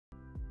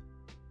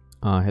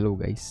Hello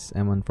guys,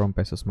 Eman from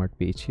Peso Smart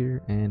PH here,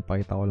 and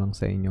pakita ko lang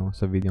sa inyo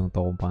sa video to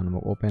kung paano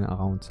mag-open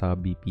account sa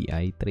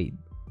BPI Trade.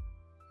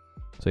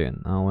 So yun,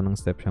 unang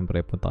step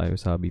syempre punta kayo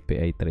sa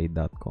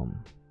bpitrade.com.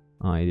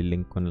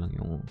 I-link ko na lang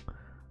yung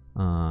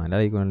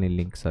lalagay ko na lang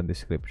yung link sa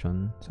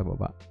description sa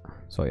baba.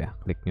 So yeah,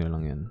 click nyo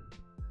lang yun.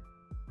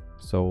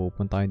 So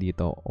punta kayo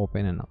dito,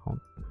 open an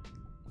account.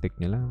 Click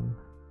nyo lang.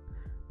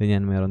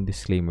 Then yan, meron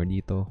disclaimer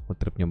dito. Kung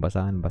trip nyo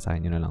basahin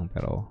nyo na lang,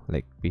 pero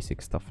like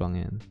basic stuff lang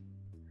yan.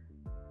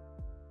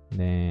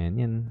 Then,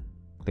 yan.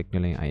 Click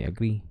nyo lang yung I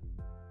agree.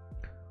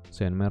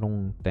 So, yan.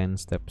 Merong 10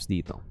 steps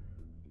dito.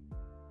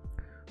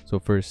 So,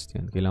 first,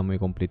 yan. Kailangan mo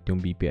i-complete yung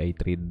BPI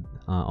Trade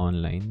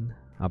online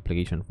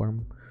application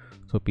form.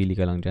 So, pili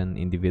ka lang dyan,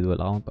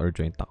 individual account or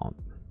joint account.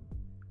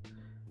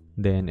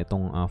 Then,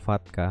 itong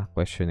FATCA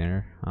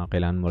questionnaire,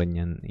 kailangan mo rin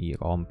yan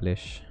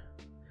i-accomplish.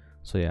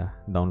 So, yeah.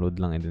 Download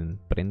lang and then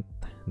print.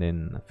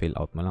 Then, fill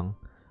out mo lang.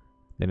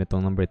 Then,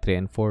 itong number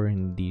 3 and 4,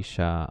 hindi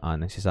siya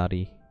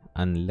necessary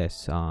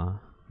unless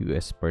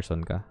US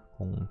person ka,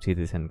 kung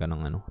citizen ka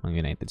ng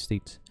United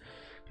States.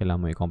 Kailangan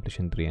mo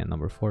i-accomplish yung 3 and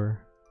number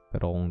 4.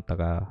 Pero kung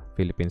taga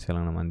Philippines ka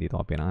lang naman, dito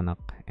ka pinanganak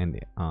and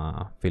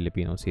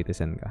Filipino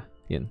citizen ka,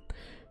 yun,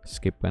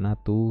 skip ka na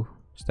to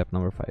step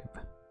number 5.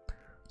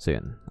 So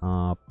yun,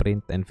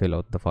 print and fill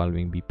out the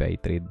following BPI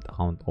Trade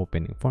account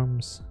opening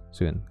forms.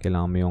 So yun,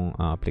 kailangan mo yung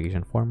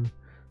application form,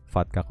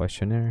 FATCA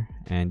questionnaire,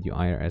 and yung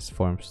IRS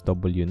forms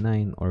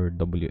W9 or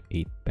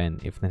W8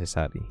 pen if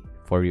necessary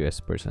for US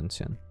persons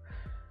yun.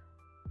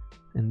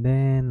 And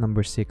then,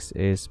 number 6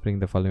 is bring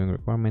the following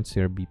requirements to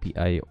your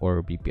BPI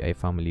or BPI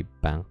Family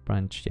Bank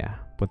branch.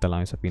 Yeah, punta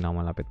lang sa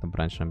pinakamalapit na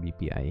branch ng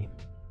BPI.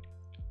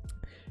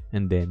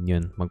 And then,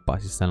 yun,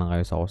 magpa-assist na lang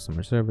kayo sa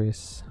customer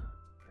service.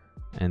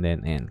 And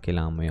then, ayan,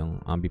 kailangan mo yung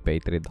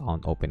BPI Trade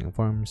account opening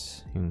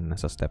forms, yung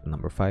nasa step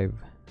number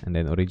 5. And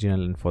then,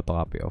 original and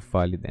photocopy of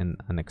valid and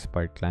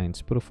unexpired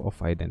clients proof of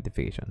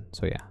identification.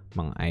 So, yeah,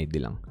 mga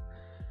ID lang.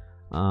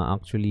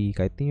 Actually,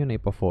 kahit nyo na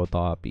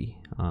ipa-photocopy,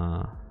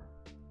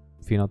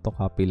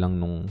 pinotocopy lang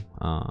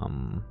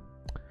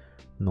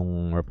nung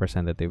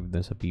representative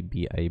dun sa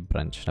BPI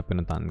branch na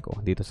pinuntahan ko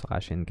dito sa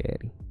cash and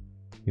carry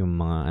yung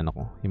mga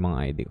yung mga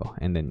ID ko,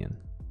 and then yun.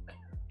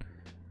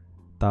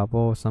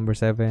 Tapos number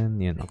 7,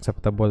 yun,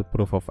 acceptable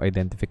proof of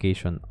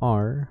identification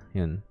are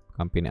yun,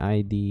 company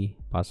ID,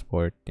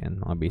 passport, yan,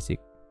 mga basic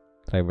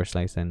driver's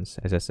license,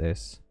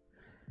 SSS,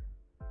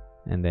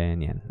 and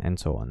then yan, and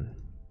so on.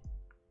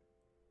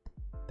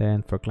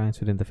 Then for clients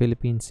within the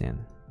Philippines,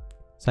 yan,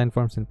 sign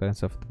forms in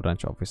presence of the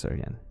branch officer,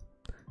 yan.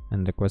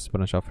 And request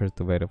branch officer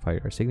to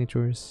verify your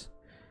signatures.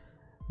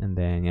 And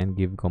then, yan,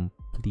 give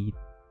complete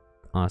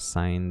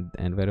signed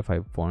and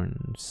verified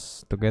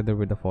forms together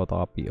with a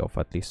photocopy of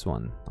at least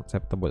one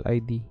acceptable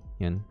ID.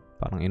 Yan,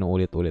 parang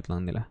inuulit-ulit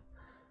lang nila.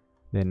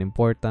 Then,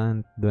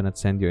 important, do not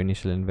send your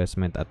initial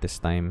investment at this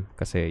time.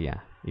 Kasi,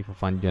 yeah,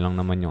 ipa-fund nyo lang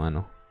naman yung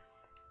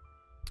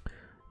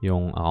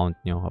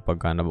account nyo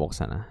kapag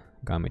nabuksan na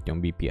gamit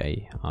yung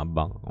BPI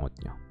bank account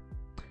nyo.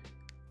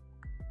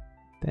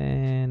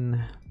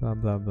 Then, blah,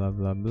 blah, blah,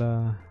 blah,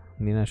 blah.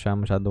 Hindi na siya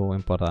masyado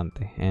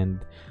importante.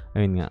 And,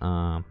 ayun nga,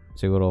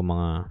 siguro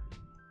mga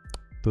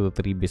 2 to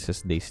 3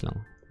 business days lang,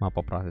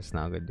 mapaprocess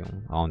na agad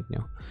yung account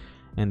nyo.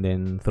 And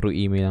then, through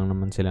email lang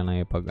naman sila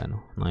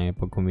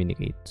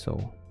nakipag-communicate. So,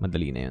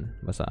 madali na yun.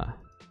 Basta,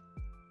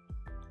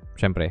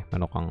 syempre,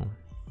 meron kang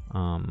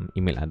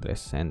email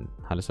address and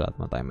halos lahat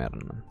mo tayo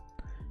meron nun.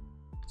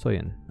 So,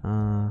 yun.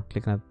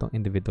 Click na itong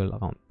individual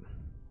account.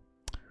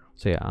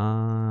 So,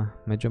 yeah,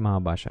 medyo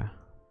mahaba siya.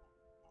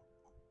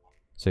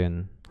 So,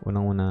 yun.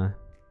 Unang-una,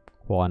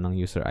 kuha ka ng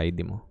user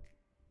ID mo.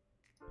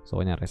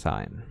 So, kunyari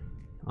sa akin.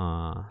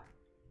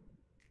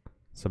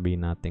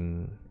 Sabihin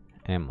nating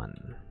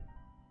Eman.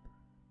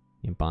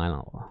 Yung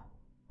pangalan ko.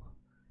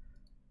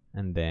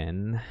 And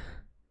then,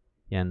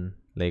 yan.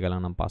 Lagay ka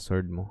lang ng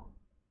password mo.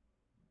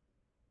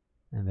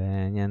 And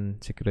then, yan.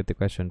 Security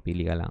question.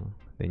 Pili ka lang.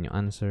 Then,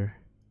 yung answer.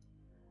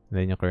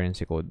 Then, yung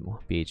currency code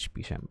mo.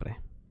 PHP,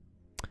 syempre.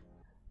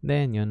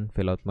 Then, yun.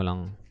 Fill out mo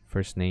lang.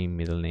 First name,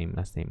 middle name,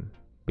 last name.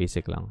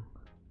 Basic lang.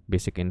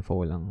 Basic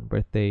info lang.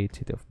 Birthday,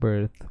 city of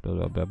birth,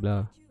 blah, blah, blah,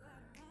 blah.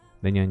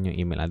 Then yun yung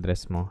email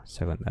address mo.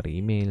 Secondary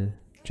email.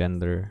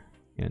 Gender.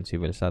 Yun,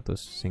 civil status.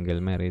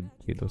 Single, married,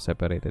 widow,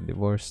 separated,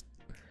 divorced.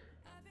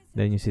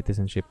 Then yung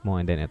citizenship mo.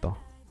 And then ito.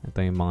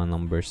 Ito yung mga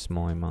numbers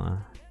mo. Yung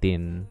mga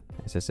TIN,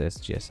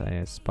 SSS,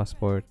 GSIS,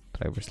 passport,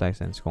 driver's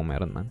license kung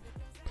meron man.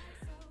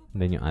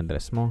 And then yung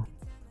address mo.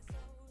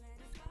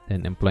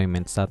 Then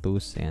employment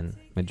status. And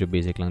medyo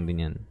basic lang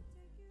din yan.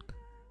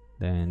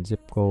 Then,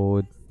 zip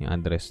code, yung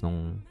address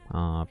nung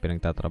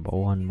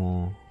pinagtatrabahuhan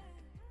mo.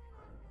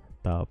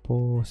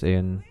 Tapos,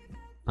 ayun,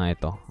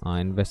 ito,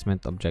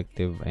 investment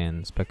objective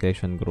and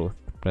speculation growth,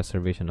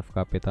 preservation of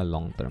capital,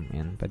 long term.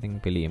 Yan, pwedeng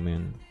piliin mo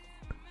yun.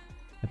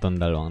 Itong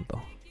dalawang to.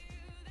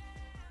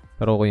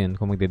 Pero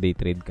kung magde-day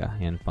trade ka,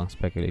 yan, pang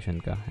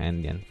speculation ka,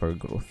 and yan, for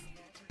growth.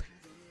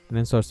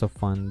 And then, source of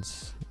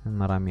funds,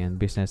 marami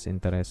yan, business,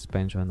 interest,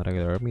 pension,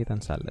 regular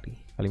remittance,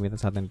 salary. Kalimitan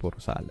sa atin,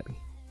 puro salary.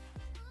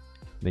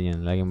 Then yan,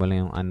 lagyan mo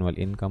lang yung annual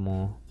income mo,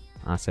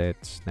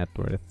 assets, net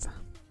worth.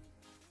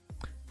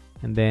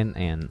 And then,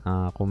 ayan,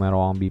 kung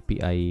meron kang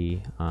BPI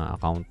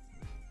account,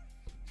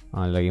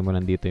 lagyan mo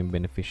lang dito yung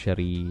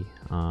beneficiary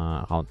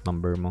account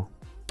number mo.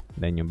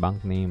 Then yung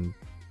bank name,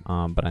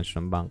 branch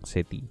ng bank,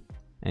 city.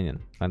 And yun,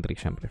 country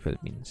syempre,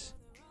 Philippines.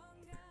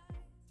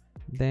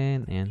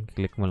 Then, ayan,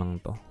 click mo lang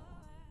to.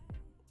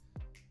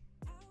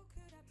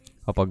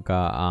 Kapag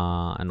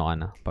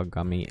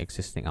pagka may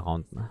existing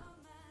account na.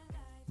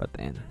 But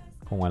ayan,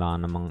 kung wala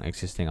ka namang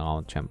existing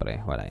account, syempre,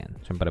 wala yan.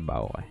 Syempre,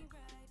 bago ka.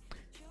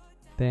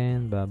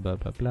 Then, blah,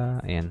 blah, blah, blah.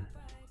 Ayan.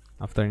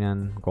 After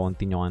nyan,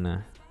 continue ka na.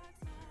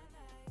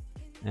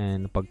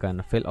 And pagka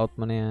na-fill out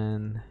mo na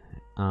yan,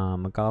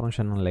 magkakaroon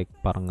siya ng like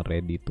parang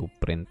ready to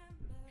print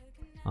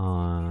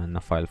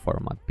na file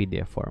format,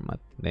 PDF format.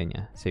 Then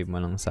yeah, save mo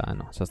lang sa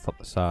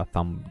sa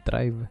thumb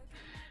drive.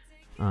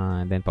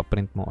 Then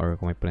pa-print mo, or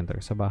kung may printer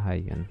sa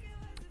bahay, yan,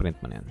 print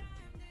mo na yan.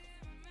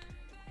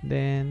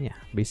 Then yeah,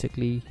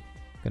 basically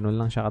ganun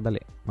lang siya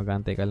kadali.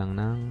 Mag-aantay ka lang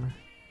ng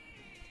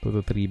 2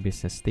 to 3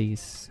 business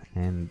days,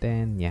 and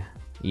then yeah,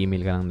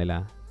 email ka lang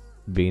nila.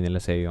 Bibigyan nila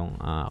sa yung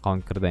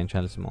account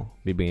credentials mo,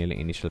 bibigyan nila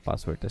yung initial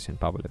password, tapos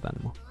yun, papalitan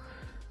mo.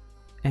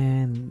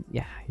 And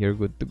yeah, you're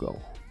good to go.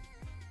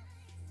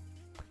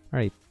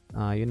 Alright,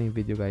 yun na yung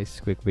video guys.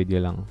 Quick video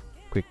lang,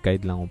 quick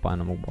guide lang kung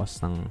paano magbukas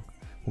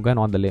kung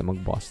gaano kadali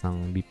magbukas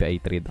ng BPI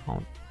Trade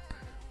account.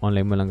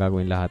 Online mo lang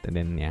gagawin lahat, and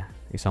then yeah,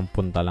 isang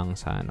punta lang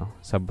sa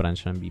sa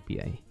branch ng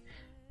BPI.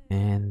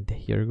 And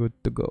you're good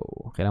to go.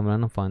 Kailangan mo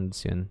lang ng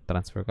funds, yun,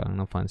 transfer ka lang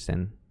ng funds,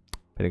 then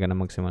pwede ka na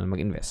magsimula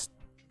mag-invest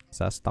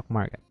sa stock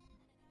market.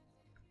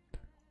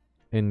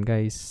 And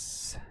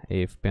guys,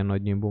 if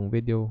pinanood nyo yung buong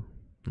video,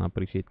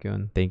 na-appreciate ko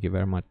yun. Thank you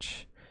very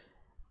much.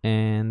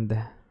 And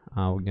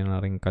huwag nyo na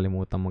rin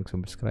kalimutan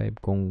mag-subscribe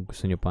kung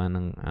gusto nyo pa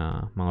ng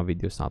mga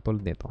videos na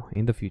katulad nito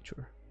in the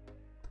future.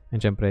 And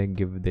syempre,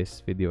 give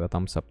this video a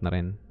thumbs up na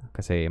rin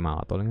kasi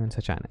makakatulong yun sa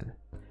channel.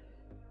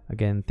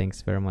 Again, thanks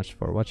very much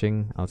for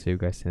watching. I'll see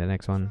you guys in the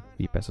next one.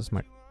 Be Peso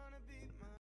Smart.